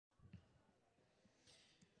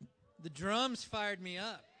The drums fired me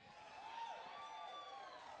up.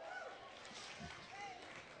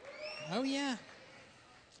 Oh, yeah.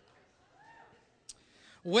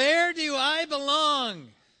 Where do I belong?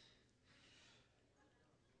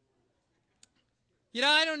 You know,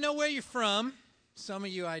 I don't know where you're from. Some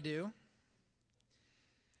of you I do.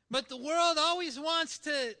 But the world always wants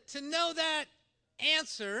to know that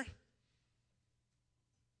answer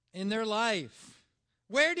in their life.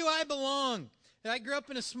 Where do I belong? I grew up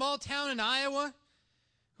in a small town in Iowa.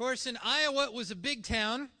 Of course, in Iowa, it was a big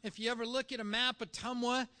town. If you ever look at a map of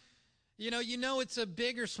Ottumwa, you know it's a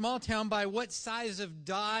big or small town by what size of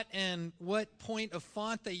dot and what point of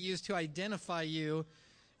font they use to identify you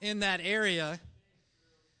in that area.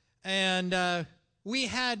 And we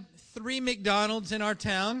had 3 McDonald's in our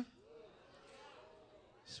town.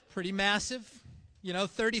 It's pretty massive.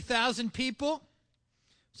 30,000 people.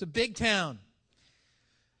 It's a big town.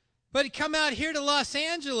 But you come out here to Los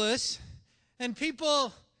Angeles, and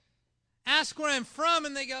people ask where I'm from,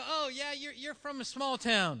 and they go, "Oh, yeah, you're from a small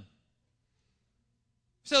town.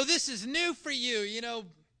 So this is new for you,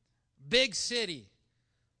 big city,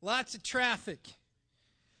 lots of traffic."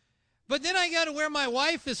 But then I go to where my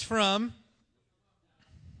wife is from,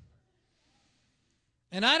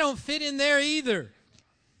 and I don't fit in there either.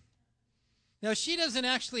 Now, she doesn't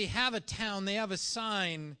actually have a town. They have a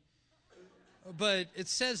sign, but it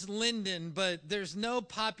says Linden, but there's no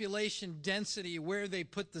population density where they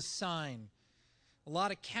put the sign. A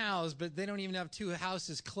lot of cows, but they don't even have 2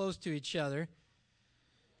 houses close to each other.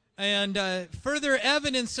 And further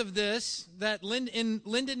evidence of this, that in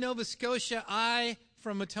Linden, Nova Scotia, I,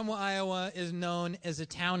 from Ottumwa, Iowa, is known as a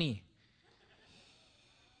townie.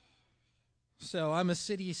 So I'm a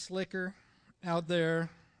city slicker out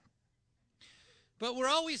there. But we're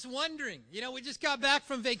always wondering. We just got back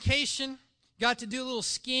from vacation, got to do a little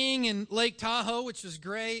skiing in Lake Tahoe, which was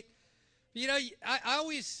great. I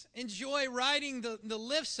always enjoy riding the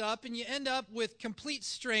lifts up, and you end up with complete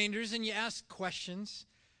strangers, and you ask questions.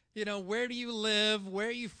 Where do you live? Where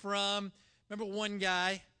are you from? Remember one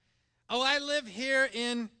guy, "Oh, I live here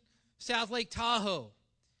in South Lake Tahoe."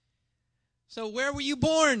 "So where were you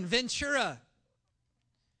born?" "Ventura."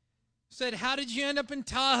 Said, "How did you end up in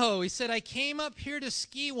Tahoe?" He said, "I came up here to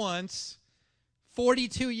ski once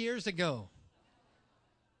 42 years ago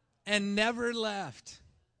and never left."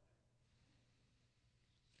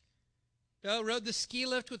 Rode the ski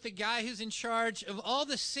lift with the guy who's in charge of all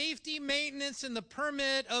the safety, maintenance, and the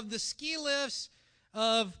permit of the ski lifts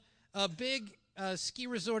of a big ski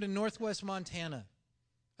resort in northwest Montana.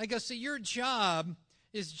 I go, "So your job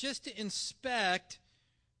is just to inspect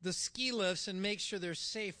the ski lifts and make sure they're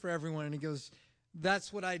safe for everyone?" And he goes,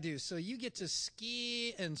 "That's what I do." "So you get to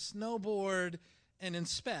ski and snowboard and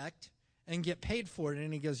inspect and get paid for it?"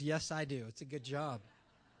 And he goes, "Yes, I do. It's a good job."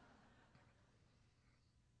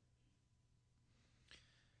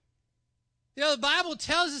 The Bible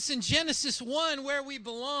tells us in Genesis 1 where we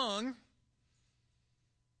belong.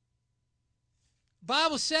 The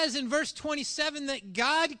Bible says in verse 27 that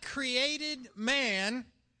God created man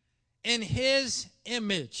in his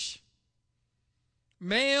image.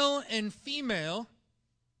 Male and female,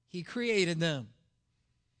 he created them.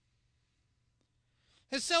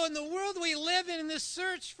 And so in the world we live in this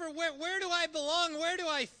search for where do I belong, where do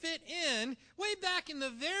I fit in, way back in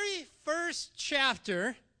the very first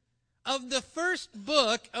chapter of the first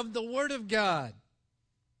book of the Word of God,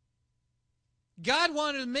 God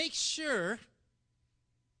wanted to make sure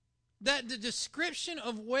that the description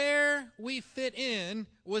of where we fit in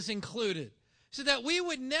was included, so that we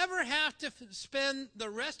would never have to spend the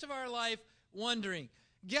rest of our life wondering.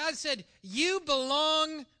 God said, "You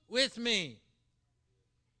belong with me.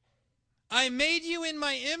 I made you in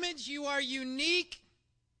my image. You are unique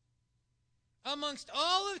amongst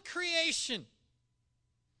all of creation.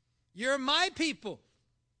 You're my people.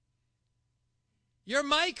 You're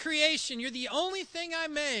my creation. You're the only thing I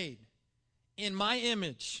made in my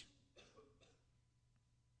image."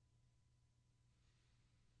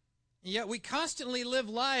 And yet we constantly live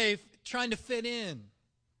life trying to fit in.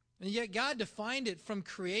 And yet God defined it from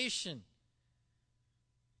creation.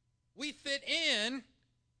 We fit in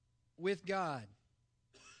with God.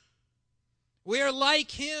 We are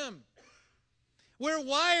like Him. We're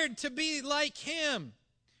wired to be like Him.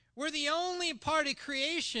 We're the only part of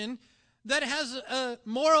creation that has a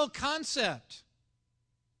moral concept,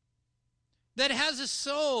 that has a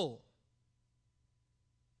soul.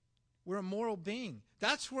 We're a moral being.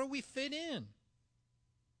 That's where we fit in.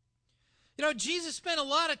 Jesus spent a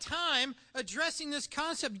lot of time addressing this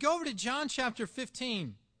concept. Go over to John chapter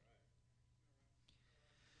 15.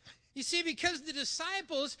 You see, because the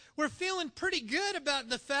disciples were feeling pretty good about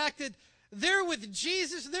the fact that they're with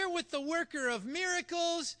Jesus, they're with the worker of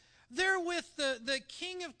miracles, they're with the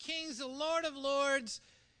King of Kings, the Lord of Lords,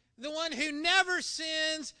 the one who never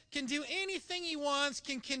sins, can do anything he wants,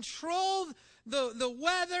 can control the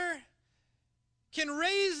weather, can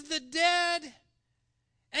raise the dead,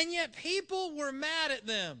 and yet people were mad at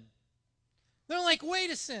them. They're like,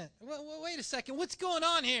 wait a second, what's going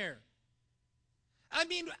on here? I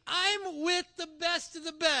mean, I'm with the best of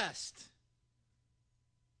the best.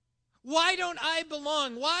 Why don't I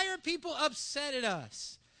belong? Why are people upset at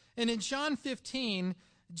us? And in John 15,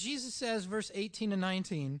 Jesus says, verse 18 and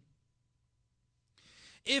 19,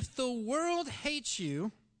 if the world hates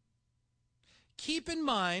you, keep in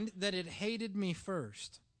mind that it hated me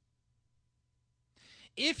first.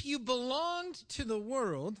 If you belonged to the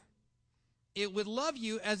world, it would love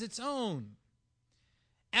you as its own.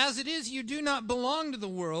 As it is, you do not belong to the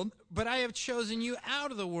world, but I have chosen you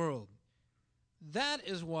out of the world. That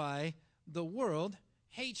is why the world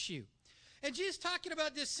hates you. And Jesus is talking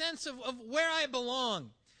about this sense of where I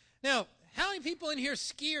belong. Now, how many people in here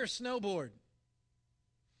ski or snowboard?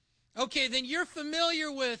 Okay, then you're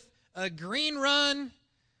familiar with a green run,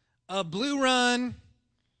 a blue run,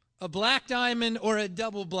 a black diamond, or a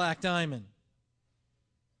double black diamond.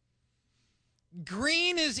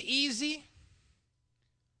 Green is easy.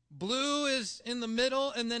 Blue is in the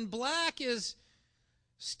middle, and then black is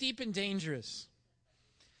steep and dangerous.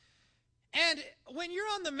 And when you're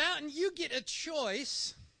on the mountain, you get a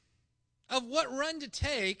choice of what run to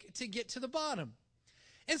take to get to the bottom.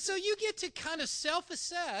 And so you get to kind of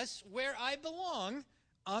self-assess where I belong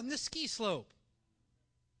on the ski slope.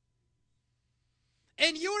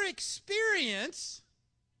 And your experience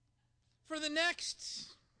for the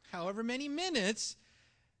next however many minutes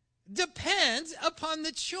depends upon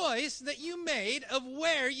the choice that you made of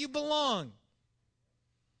where you belong.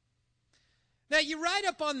 Now, you ride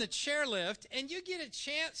up on the chairlift, and you get a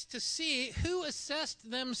chance to see who assessed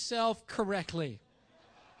themselves correctly.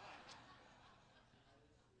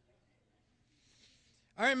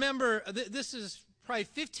 I remember, this is probably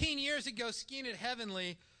 15 years ago, skiing at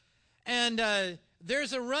Heavenly, and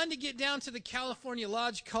there's a run to get down to the California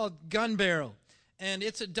Lodge called Gun Barrel. And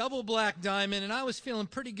it's a double black diamond, and I was feeling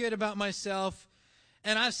pretty good about myself.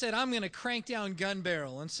 And I said, I'm going to crank down Gun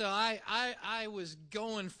Barrel. And so I was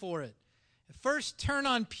going for it. First turn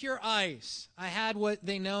on pure ice. I had what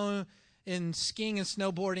they know in skiing and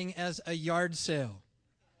snowboarding as a yard sale.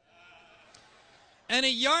 And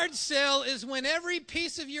a yard sale is when every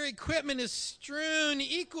piece of your equipment is strewn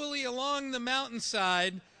equally along the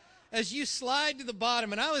mountainside as you slide to the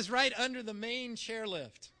bottom. And I was right under the main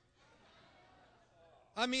chairlift.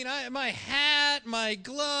 I mean, my hat, my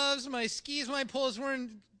gloves, my skis, my poles were,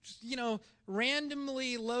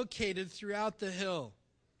 randomly located throughout the hill.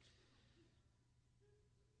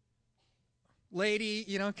 Lady,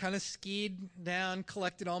 kind of skied down,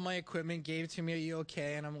 collected all my equipment, gave it to me. Are you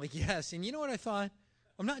okay? And I'm like, yes. And you know what I thought?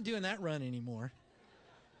 I'm not doing that run anymore.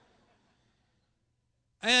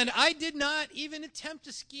 And I did not even attempt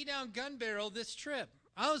to ski down Gun Barrel this trip.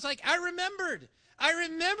 I was like, I remembered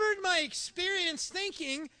my experience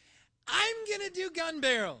thinking, I'm going to do Gun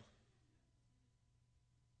Barrel.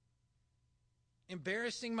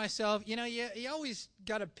 Embarrassing myself. You always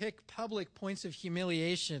got to pick public points of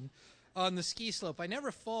humiliation on the ski slope. I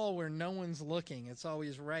never fall where no one's looking. It's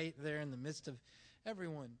always right there in the midst of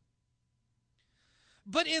everyone.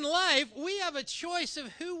 But in life, we have a choice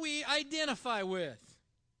of who we identify with.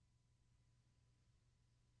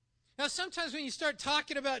 Now, sometimes when you start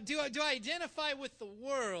talking about, do I identify with the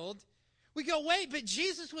world? We go, wait, but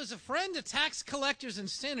Jesus was a friend of tax collectors and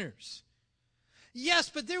sinners. Yes,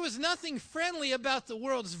 but there was nothing friendly about the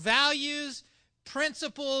world's values,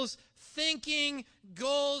 principles, thinking,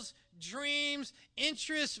 goals, dreams,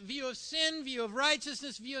 interests, view of sin, view of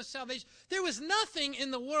righteousness, view of salvation. There was nothing in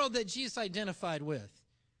the world that Jesus identified with.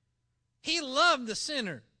 He loved the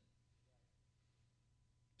sinner.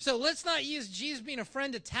 So let's not use Jesus being a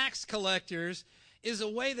friend of tax collectors as a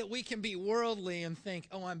way that we can be worldly and think,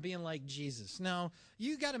 oh, I'm being like Jesus. No,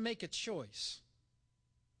 you got to make a choice.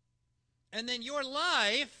 And then your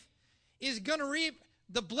life is going to reap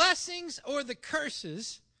the blessings or the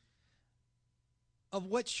curses of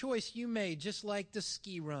what choice you made, just like the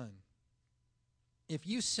ski run. If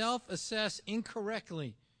you self-assess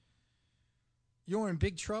incorrectly, you're in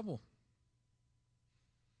big trouble.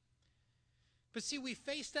 But see, we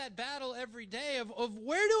face that battle every day of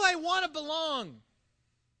where do I want to belong?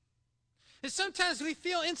 And sometimes we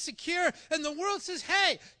feel insecure, and the world says,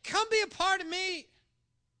 hey, come be a part of me.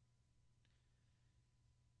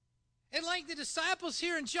 And like the disciples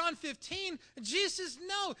here in John 15, Jesus says,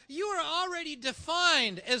 no, you are already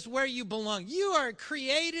defined as where you belong. You are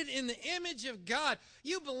created in the image of God.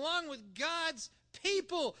 You belong with God's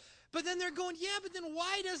people. But then they're going, yeah, but then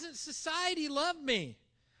why doesn't society love me?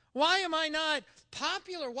 Why am I not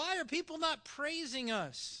popular? Why are people not praising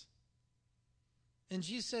us? And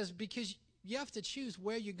Jesus says, because you have to choose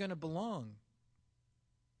where you're going to belong.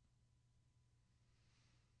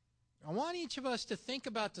 I want each of us to think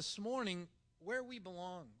about this morning where we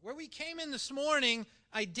belong, where we came in this morning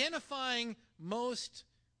identifying most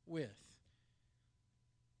with.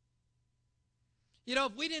 You know,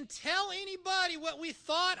 if we didn't tell anybody what we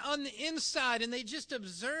thought on the inside and they just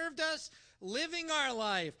observed us living our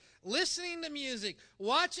life, listening to music,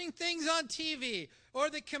 watching things on TV or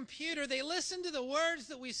the computer, they listened to the words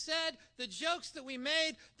that we said, the jokes that we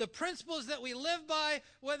made, the principles that we live by,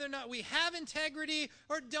 whether or not we have integrity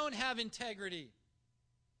or don't have integrity.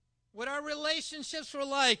 What our relationships were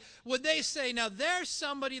like, would they say, now there's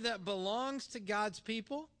somebody that belongs to God's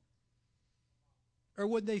people? Or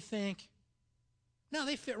would they think, no,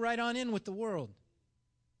 they fit right on in with the world?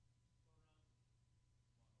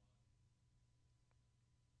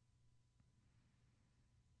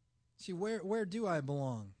 See, where do I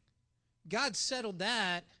belong? God settled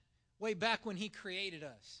that way back when he created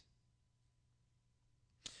us.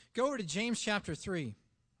 Go over to James chapter 3.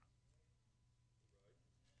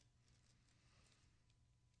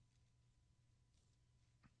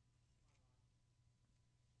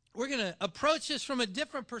 We're going to approach this from a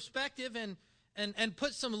different perspective and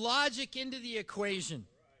put some logic into the equation.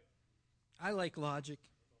 I like logic.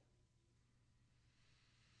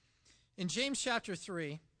 In James chapter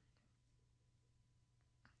 3,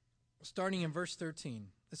 starting in verse 13,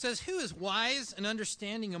 it says, who is wise and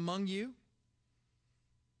understanding among you?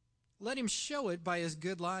 Let him show it by his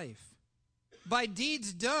good life, by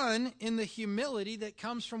deeds done in the humility that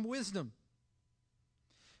comes from wisdom.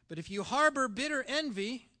 But if you harbor bitter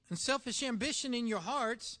envy and selfish ambition in your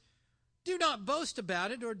hearts, do not boast about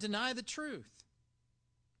it or deny the truth.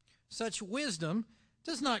 Such wisdom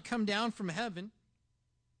does not come down from heaven,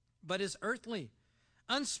 but is earthly,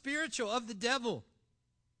 unspiritual, of the devil.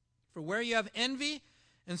 For where you have envy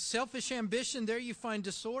and selfish ambition, there you find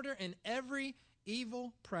disorder and every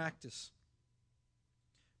evil practice.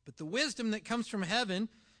 But the wisdom that comes from heaven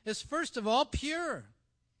is first of all pure,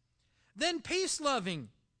 then peace-loving,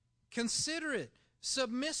 considerate,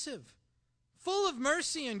 submissive, full of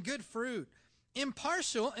mercy and good fruit,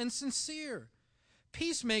 impartial and sincere.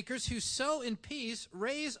 Peacemakers who sow in peace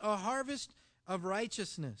raise a harvest of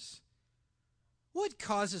righteousness. What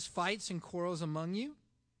causes fights and quarrels among you?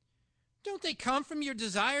 Don't they come from your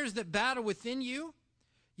desires that battle within you?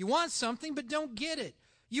 You want something but don't get it.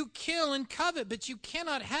 You kill and covet, but you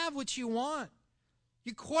cannot have what you want.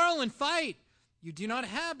 You quarrel and fight. You do not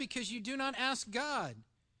have because you do not ask God.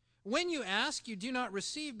 When you ask, you do not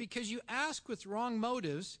receive because you ask with wrong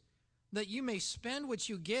motives, that you may spend what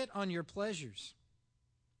you get on your pleasures.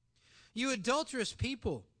 You adulterous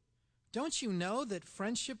people, don't you know that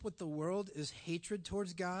friendship with the world is hatred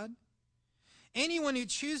towards God? Anyone who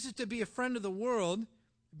chooses to be a friend of the world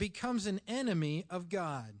becomes an enemy of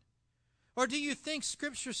God. Or do you think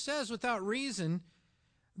Scripture says without reason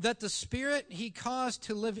that the Spirit he caused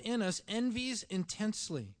to live in us envies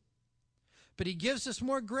intensely? But he gives us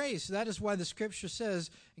more grace. That is why the Scripture says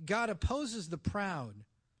God opposes the proud,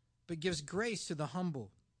 but gives grace to the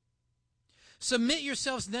humble. Submit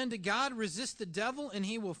yourselves then to God, resist the devil, and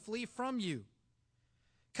he will flee from you.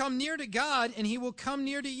 Come near to God, and he will come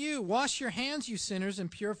near to you. Wash your hands, you sinners, and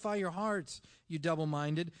purify your hearts, you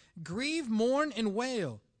double-minded. Grieve, mourn, and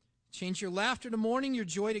wail. Change your laughter to mourning, your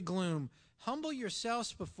joy to gloom. Humble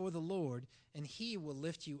yourselves before the Lord, and he will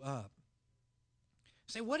lift you up.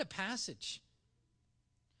 Say, what a passage.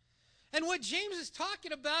 And what James is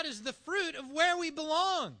talking about is the fruit of where we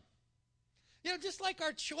belong. You know, just like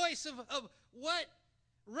our choice of what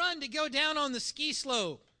run to go down on the ski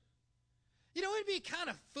slope. You know, it'd be kind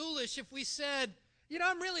of foolish if we said, you know,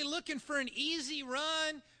 I'm really looking for an easy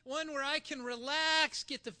run, one where I can relax,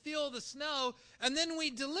 get to feel the snow, and then we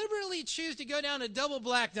deliberately choose to go down a double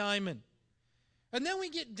black diamond. And then we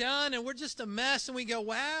get done and we're just a mess and we go,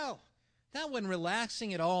 wow, that wasn't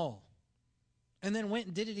relaxing at all. And then went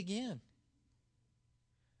and did it again.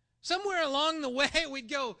 Somewhere along the way we'd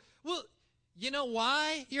go, well, you know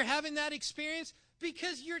why you're having that experience?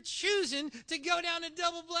 Because you're choosing to go down a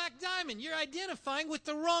double black diamond. You're identifying with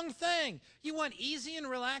the wrong thing. You want easy and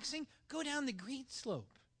relaxing? Go down the green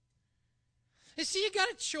slope. You see, you got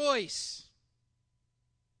a choice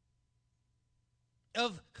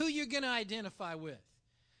of who you're going to identify with.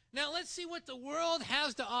 Now let's see what the world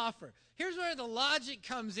has to offer. Here's where the logic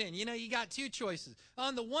comes in. You know, you got two choices.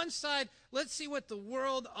 On the one side, let's see what the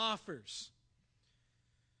world offers.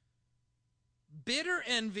 Bitter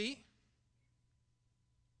envy,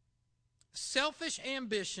 selfish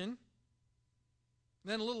ambition,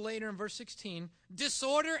 then a little later in verse 16,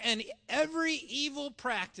 disorder and every evil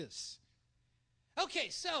practice. Okay,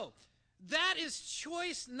 so that is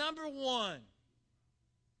choice number one.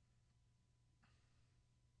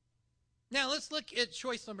 Now let's look at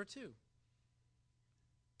choice number two.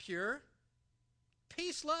 Pure,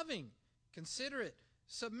 peace-loving, considerate,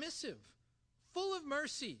 submissive, full of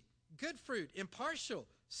mercy, good fruit, impartial,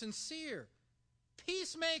 sincere,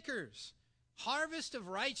 peacemakers, harvest of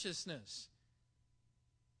righteousness.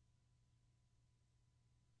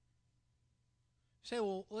 Say,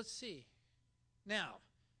 well, let's see. Now,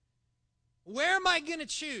 where am I going to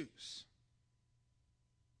choose?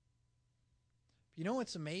 You know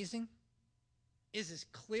what's amazing? Is as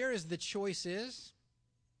clear as the choice is,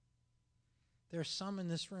 there are some in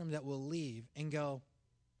this room that will leave and go,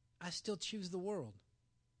 I still choose the world.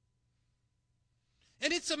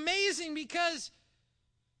 And it's amazing because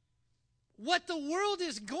what the world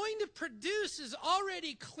is going to produce is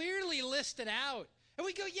already clearly listed out. And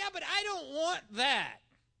we go, yeah, but I don't want that.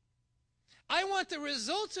 I want the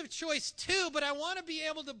results of choice too, but I want to be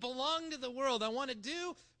able to belong to the world. I want to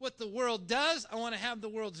do what the world does. I want to have the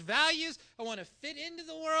world's values. I want to fit into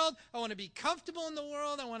the world. I want to be comfortable in the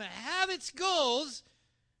world. I want to have its goals.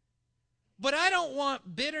 But I don't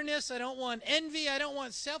want bitterness. I don't want envy. I don't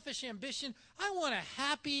want selfish ambition. I want a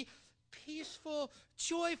happy, peaceful,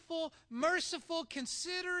 joyful, merciful,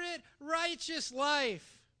 considerate, righteous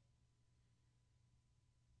life.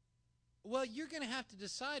 Well, you're going to have to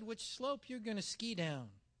decide which slope you're going to ski down.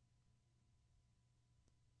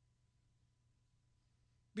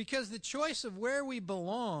 Because the choice of where we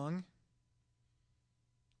belong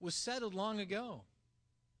was settled long ago.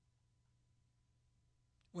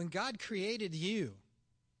 When God created you,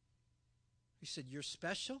 He said, you're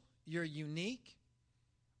special, you're unique.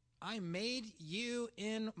 I made you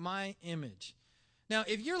in my image. Now,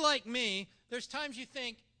 if you're like me, there's times you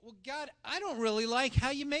think, well, God, I don't really like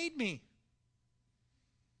how you made me.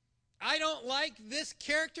 I don't like this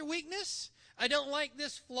character weakness. I don't like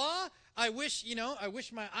this flaw. I wish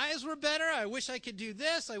my eyes were better. I wish I could do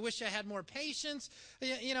this. I wish I had more patience.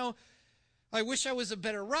 I wish I was a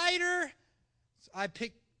better writer. I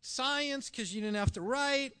picked science because you didn't have to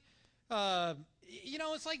write.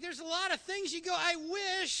 It's like there's a lot of things you go, I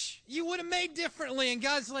wish you would have made differently. And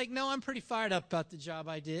God's like, no, I'm pretty fired up about the job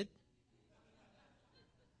I did.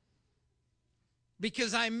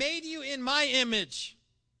 Because I made you in my image.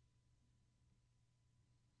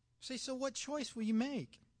 Say, so what choice will you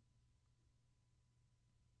make?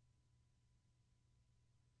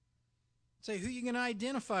 Say, who are you going to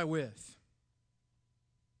identify with?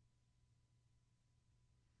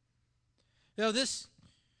 This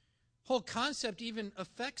whole concept even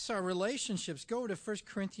affects our relationships. Go over to 1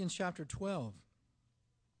 Corinthians chapter 12.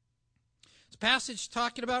 It's a passage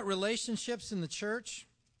talking about relationships in the church.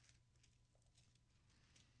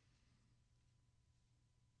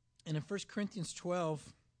 And in 1 Corinthians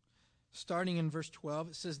 12, starting in verse 12,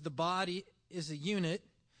 it says, the body is a unit.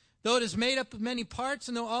 Though it is made up of many parts,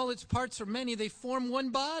 and though all its parts are many, they form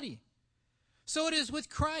one body. So it is with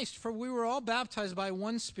Christ, for we were all baptized by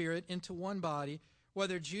one Spirit into one body,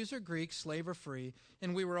 whether Jews or Greeks, slave or free,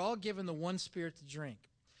 and we were all given the one Spirit to drink.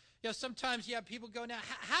 Sometimes you have people go, now,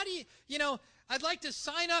 how do you, I'd like to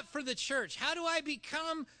sign up for the church. How do I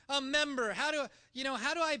become a member? How do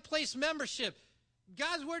I place membership?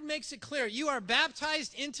 God's word makes it clear. You are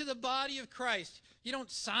baptized into the body of Christ. You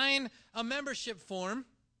don't sign a membership form.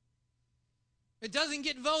 It doesn't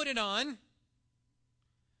get voted on.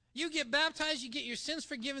 You get baptized, you get your sins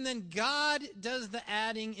forgiven, then God does the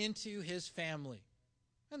adding into His family.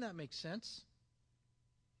 And that makes sense.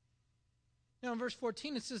 Now in verse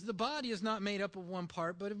 14 it says, the body is not made up of one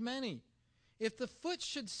part, but of many. If the foot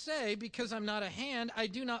should say, because I'm not a hand, I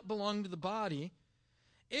do not belong to the body,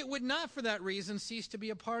 it would not for that reason cease to be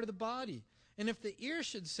a part of the body. And if the ear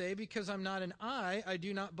should say, because I'm not an eye, I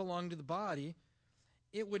do not belong to the body,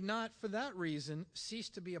 it would not for that reason cease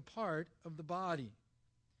to be a part of the body.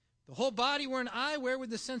 If the whole body were an eye, where would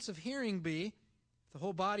the sense of hearing be? If the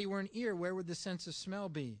whole body were an ear, where would the sense of smell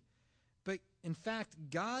be? But in fact,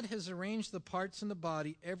 God has arranged the parts in the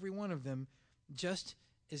body, every one of them, just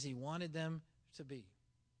as He wanted them to be.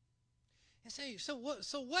 And say, so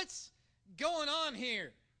what's going on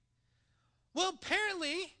here? Well,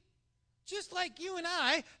 apparently, just like you and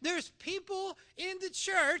I, there's people in the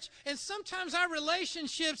church, and sometimes our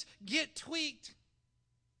relationships get tweaked.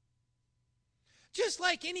 Just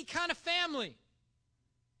like any kind of family.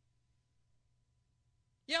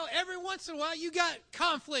 You know, every once in a while you got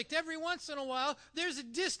conflict. Every once in a while there's a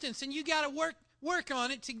distance, and you got to work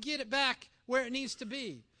on it to get it back where it needs to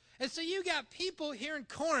be. And so you got people here in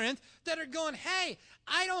Corinth that are going, hey,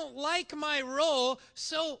 I don't like my role,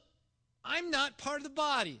 so I'm not part of the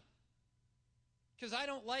body because I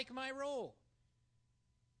don't like my role.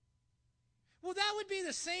 Well, that would be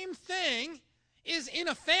the same thing as in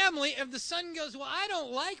a family if the son goes, well, I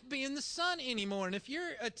don't like being the son anymore. And if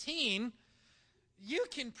you're a teen, you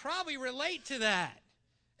can probably relate to that.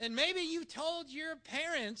 And maybe you told your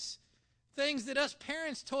parents things that us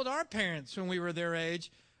parents told our parents when we were their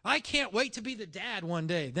age. I can't wait to be the dad one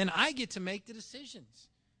day. Then I get to make the decisions.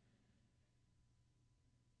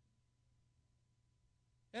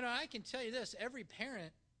 And I can tell you this, every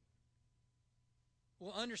parent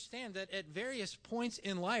will understand that at various points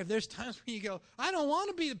in life, there's times when you go, I don't want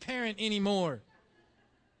to be the parent anymore.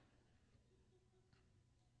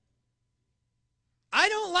 I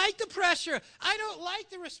don't like the pressure. I don't like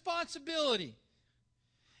the responsibility.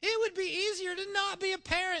 It would be easier to not be a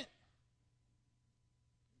parent.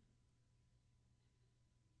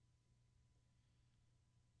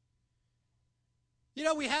 You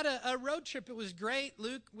know, we had a road trip. It was great.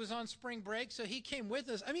 Luke was on spring break, so he came with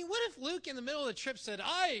us. I mean, what if Luke in the middle of the trip said,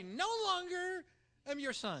 I no longer am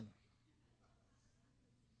your son?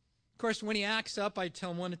 Of course, when he acts up, I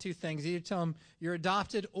tell him one of two things. Either tell him you're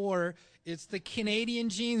adopted or it's the Canadian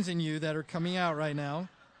genes in you that are coming out right now.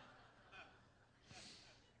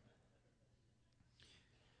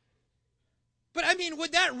 But I mean,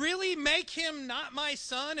 would that really make him not my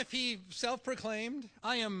son if he self-proclaimed,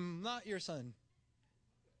 I am not your son?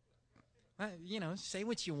 You know, say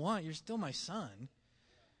what you want. You're still my son.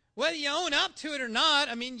 Whether you own up to it or not,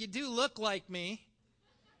 I mean, you do look like me.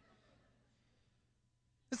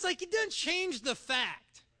 It's like it doesn't change the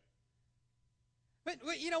fact. But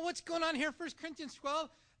you know what's going on here, 1 Corinthians 12?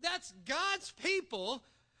 That's God's people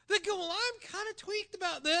that go, well, I'm kind of tweaked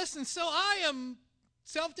about this, and so I am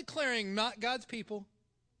self-declaring not God's people.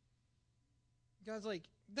 God's like,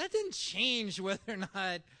 that didn't change whether or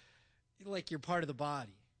not, like, you're part of the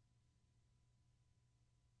body.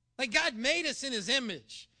 Like, God made us in his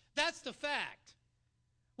image. That's the fact.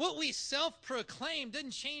 What we self-proclaim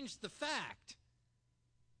didn't change the fact.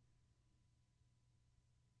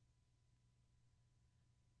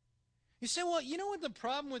 You say, well, you know what the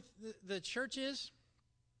problem with the church is?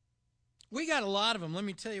 We got a lot of them. Let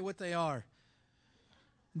me tell you what they are.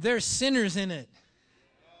 There's sinners in it.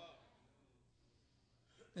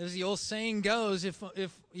 As the old saying goes, if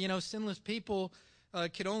you know, sinless people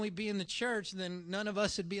could only be in the church, then none of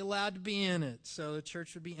us would be allowed to be in it. So the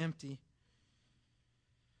church would be empty.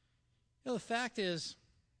 You know, the fact is,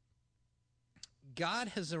 God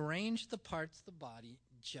has arranged the parts of the body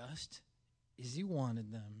just as he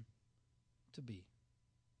wanted them to be.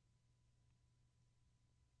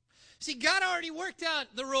 See, God already worked out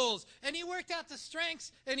the roles, and he worked out the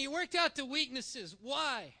strengths, and he worked out the weaknesses.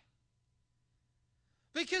 Why?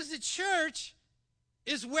 Because the church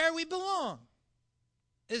is where we belong,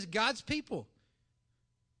 as God's people.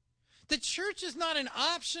 The church is not an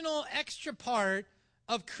optional extra part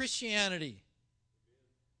of Christianity.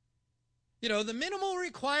 You know, the minimal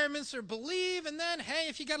requirements are believe, and then, hey,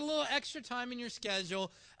 if you got a little extra time in your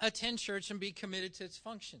schedule, attend church and be committed to its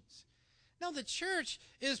functions. No, the church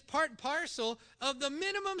is part and parcel of the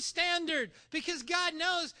minimum standard because God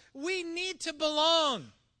knows we need to belong.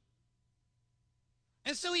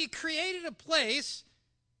 And so he created a place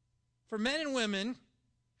for men and women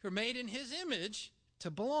who are made in his image to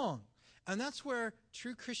belong. And that's where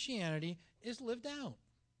true Christianity is lived out.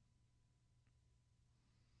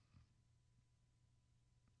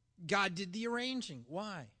 God did the arranging.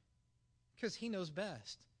 Why? Because he knows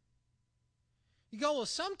best. You go, well,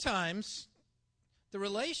 sometimes the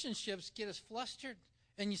relationships get us flustered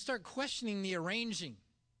and you start questioning the arranging.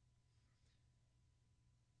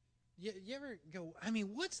 You ever go, I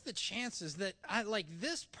mean, what's the chances that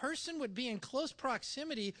this person would be in close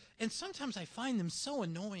proximity and sometimes I find them so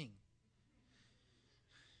annoying?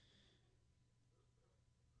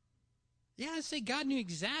 Yeah, I say God knew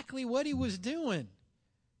exactly what he was doing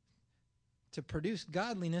to produce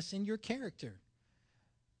godliness in your character.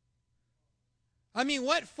 I mean,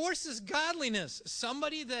 what forces godliness?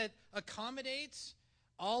 Somebody that accommodates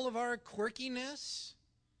all of our quirkiness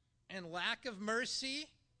and lack of mercy?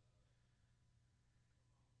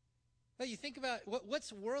 Well, you think about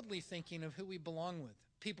what's worldly thinking of who we belong with?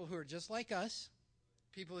 People who are just like us.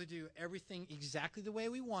 People who do everything exactly the way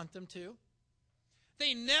we want them to.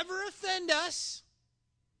 They never offend us.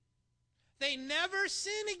 They never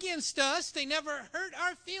sin against us. They never hurt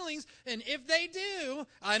our feelings. And if they do,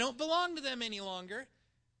 I don't belong to them any longer.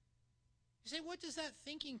 You say, what does that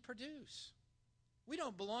thinking produce? We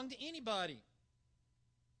don't belong to anybody.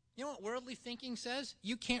 You know what worldly thinking says?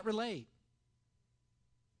 You can't relate.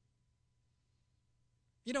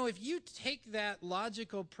 You know, if you take that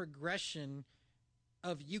logical progression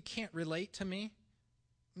of you can't relate to me,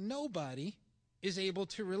 nobody is able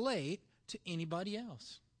to relate to anybody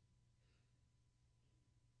else.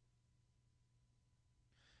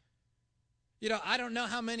 You know, I don't know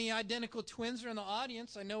how many identical twins are in the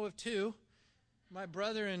audience. I know of two, my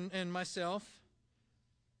brother and myself.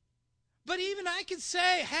 But even I could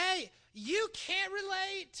say, hey, you can't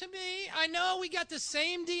relate to me. I know we got the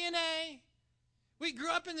same DNA. We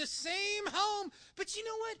grew up in the same home. But you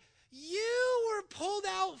know what? You were pulled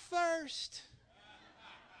out first.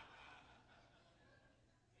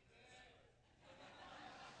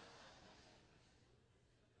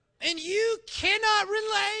 And you cannot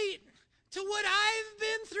relate to what I've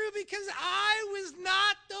been through because I was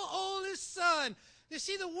not the oldest son. You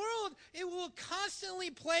see, the world, it will constantly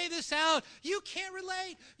play this out. You can't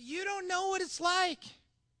relate. You don't know what it's like.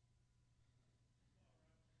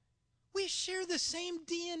 We share the same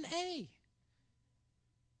DNA.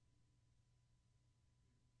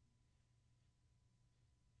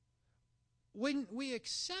 When we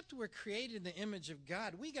accept we're created in the image of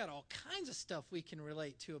God, we got all kinds of stuff we can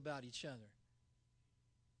relate to about each other.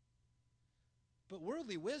 But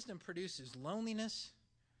worldly wisdom produces loneliness,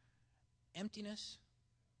 emptiness,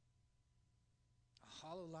 a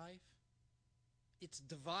hollow life. It's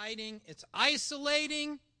dividing, it's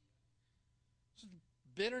isolating, it's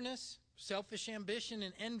bitterness, selfish ambition,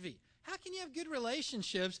 and envy. How can you have good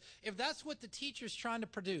relationships if that's what the teacher's trying to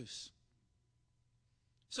produce?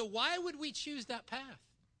 So why would we choose that path?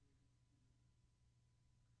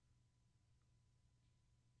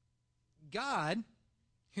 God,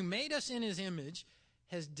 who made us in his image,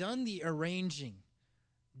 has done the arranging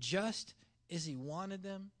just as he wanted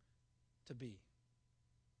them to be.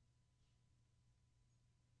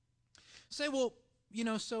 Say, well, you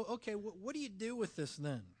know, so, okay, what do you do with this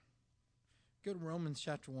then? Go to Romans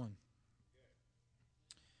chapter 1.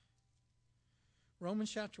 Romans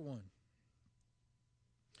chapter 1.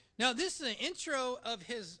 Now, this is the intro of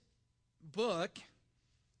his book,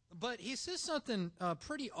 but he says something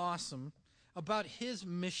pretty awesome about his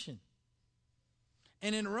mission.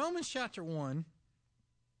 And in Romans chapter 1,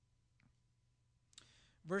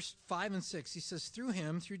 verse 5 and 6, he says, through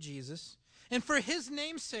him, through Jesus, and for his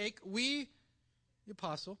name's sake, we, the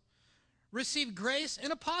apostle, receive grace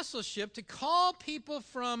and apostleship to call people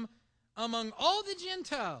from among all the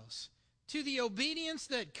Gentiles to the obedience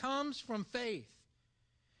that comes from faith.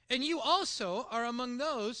 And you also are among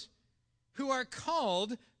those who are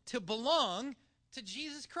called to belong to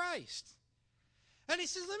Jesus Christ. And he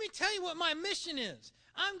says, let me tell you what my mission is.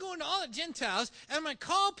 I'm going to all the Gentiles, and I'm going to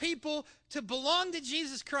call people to belong to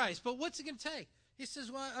Jesus Christ. But what's it going to take? He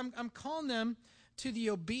says, well, I'm calling them to the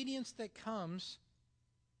obedience that comes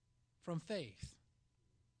from faith.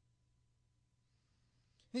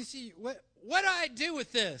 And you see, what do I do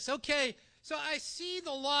with this? Okay, so I see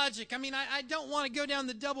the logic. I mean, I don't want to go down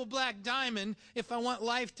the double black diamond if I want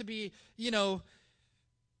life to be, you know,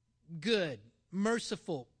 good,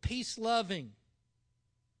 merciful, peace-loving.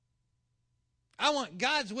 I want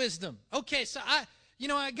God's wisdom. Okay, so I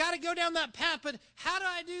got to go down that path, but how do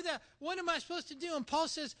I do that? What am I supposed to do? And Paul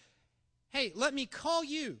says, hey, let me call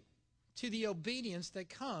you to the obedience that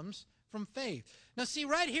comes from faith. Now, see,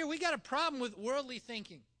 right here, we got a problem with worldly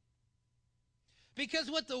thinking. Because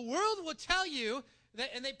what the world will tell you,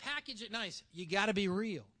 and they package it nice, you got to be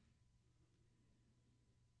real.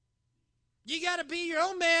 You got to be your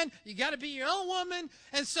own man. You got to be your own woman.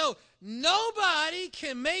 And so nobody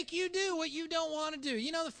can make you do what you don't want to do.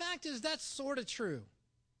 You know, the fact is that's sort of true.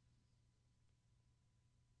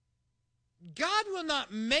 God will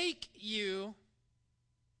not make you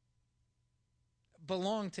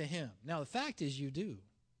belong to him. Now, the fact is you do.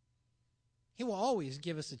 He will always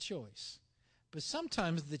give us a choice. But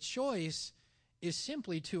sometimes the choice is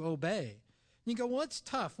simply to obey. You go, well, it's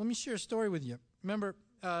tough. Let me share a story with you. Remember,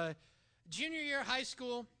 junior year of high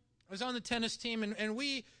school, I was on the tennis team, and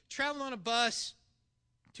we traveled on a bus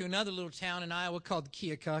to another little town in Iowa called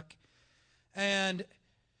Keokuk. And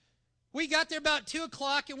we got there about 2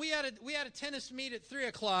 o'clock, and we had a tennis meet at 3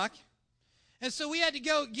 o'clock. And so we had to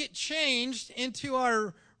go get changed into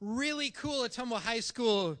our really cool Ottumwa High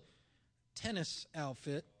School tennis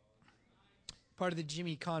outfit. Part of the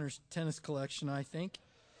Jimmy Connors tennis collection, I think.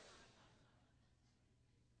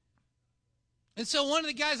 And so one of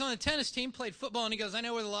the guys on the tennis team played football, and he goes, I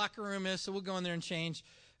know where the locker room is, so we'll go in there and change,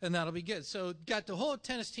 and that'll be good. So got the whole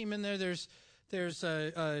tennis team in there. There's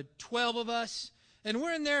 12 of us, and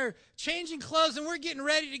we're in there changing clothes, and we're getting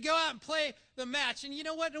ready to go out and play the match. And you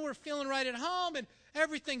know what? And we're feeling right at home, and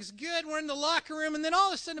everything's good. We're in the locker room, and then all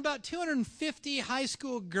of a sudden about 250 high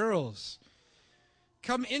school girls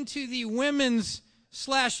come into the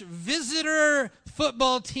women's/visitor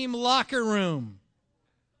football team locker room.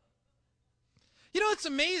 You know, it's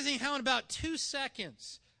amazing how in about 2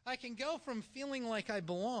 seconds I can go from feeling like I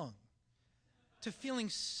belong to feeling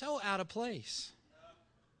so out of place.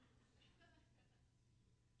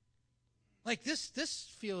 Like this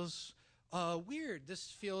feels weird.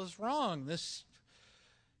 This feels wrong. I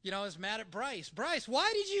was mad at Bryce. Bryce,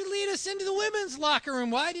 why did you lead us into the women's locker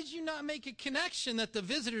room? Why did you not make a connection that the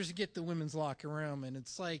visitors get the women's locker room? And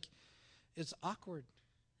it's like, it's awkward.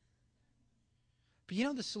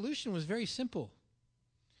 But the solution was very simple.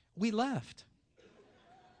 We left.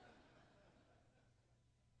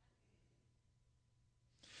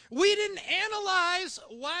 We didn't analyze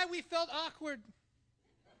why we felt awkward.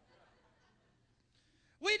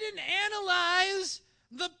 We didn't analyze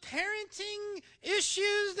the parenting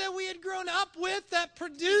issues that we had grown up with that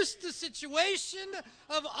produced the situation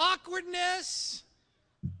of awkwardness.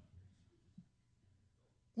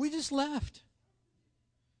 We just left.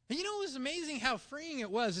 And it was amazing how freeing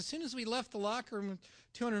it was. As soon as we left the locker room with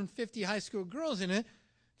 250 high school girls in it,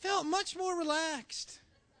 felt much more relaxed.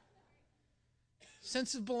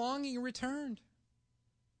 Sense of belonging returned.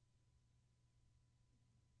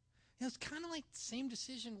 It's kind of like the same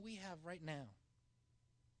decision we have right now.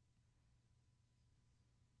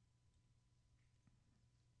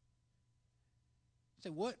 Say,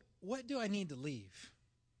 what do I need to leave?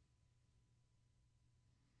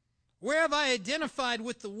 Where have I identified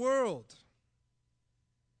with the world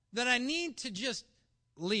that I need to just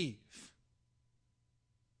leave?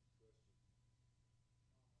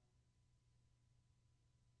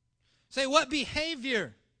 Say, what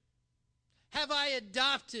behavior have I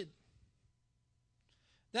adopted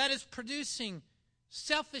that is producing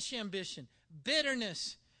selfish ambition,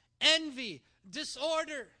 bitterness, envy,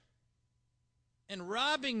 disorder, and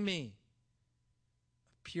robbing me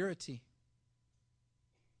of purity,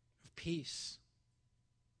 of peace,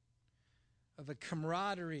 of a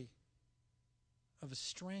camaraderie, of a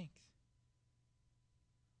strength?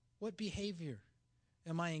 What behavior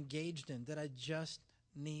am I engaged in that I just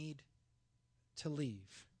need to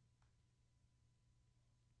leave?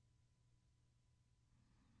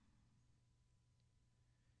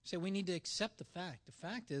 So we need to accept the fact. The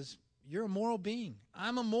fact is, you're a moral being.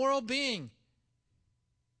 I'm a moral being.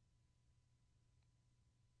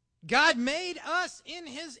 God made us in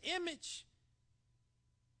His image.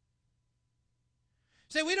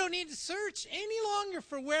 So we don't need to search any longer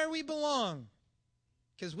for where we belong,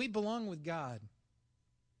 because we belong with God.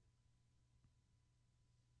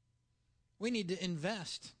 We need to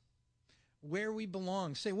invest where we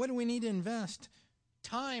belong. Say, what do we need to invest?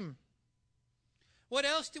 Time. What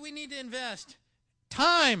else do we need to invest?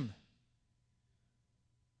 Time.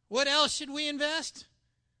 What else should we invest?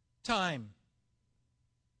 Time.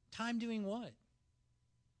 Time doing what?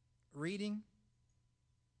 Reading,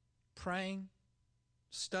 praying,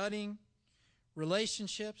 studying,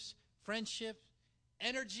 relationships, friendships,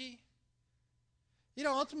 energy.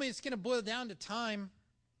 Ultimately it's going to boil down to time.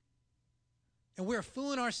 And we're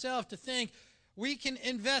fooling ourselves to think we can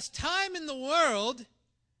invest time in the world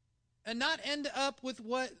and not end up with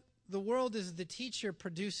what the world as the teacher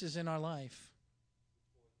produces in our life.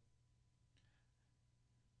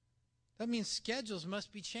 That means schedules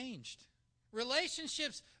must be changed.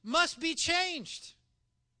 Relationships must be changed.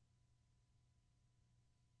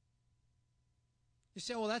 You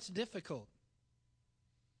say, well, that's difficult.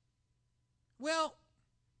 Well,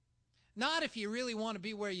 not if you really want to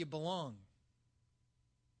be where you belong.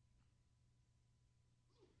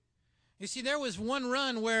 You see, there was one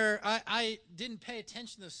run where I didn't pay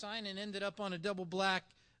attention to the sign and ended up on a double black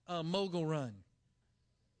mogul run.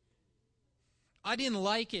 I didn't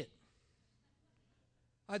like it.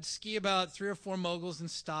 I'd ski about 3 or 4 moguls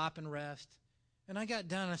and stop and rest. And I got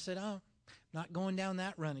done and I said, not going down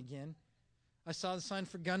that run again. I saw the sign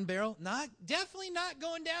for Gun Barrel. Definitely not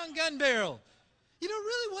going down Gun Barrel. It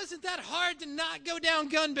really wasn't that hard to not go down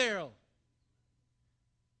Gun Barrel.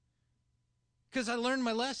 Because I learned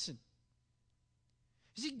my lesson.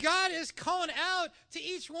 You see, God is calling out to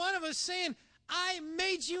each one of us saying, I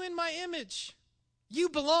made you in my image. You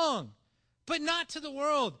belong, but not to the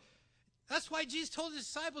world. That's why Jesus told his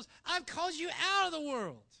disciples, I've called you out of the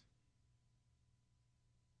world.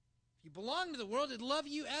 If you belong to the world, it'd love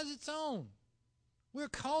you as its own. We're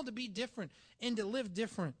called to be different and to live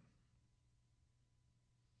different.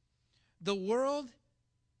 The world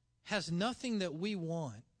has nothing that we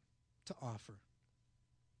want to offer.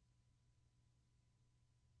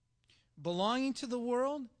 Belonging to the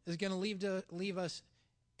world is going to leave us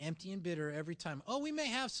empty and bitter every time. Oh, we may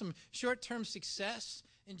have some short-term success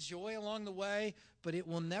and joy along the way, but it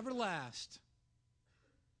will never last.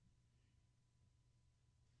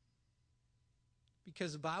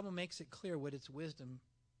 Because the Bible makes it clear what its wisdom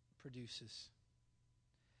produces.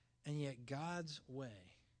 And yet God's way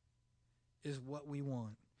is what we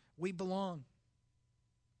want. We belong.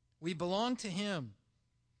 We belong to Him.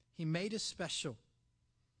 He made us special.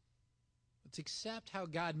 Let's accept how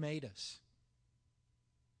God made us.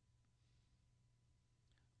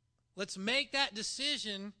 Let's make that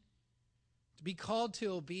decision to be called to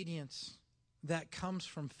obedience that comes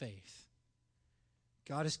from faith.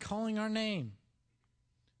 God is calling our name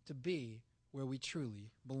to be where we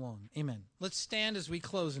truly belong. Amen. Let's stand as we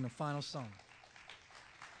close in a final song.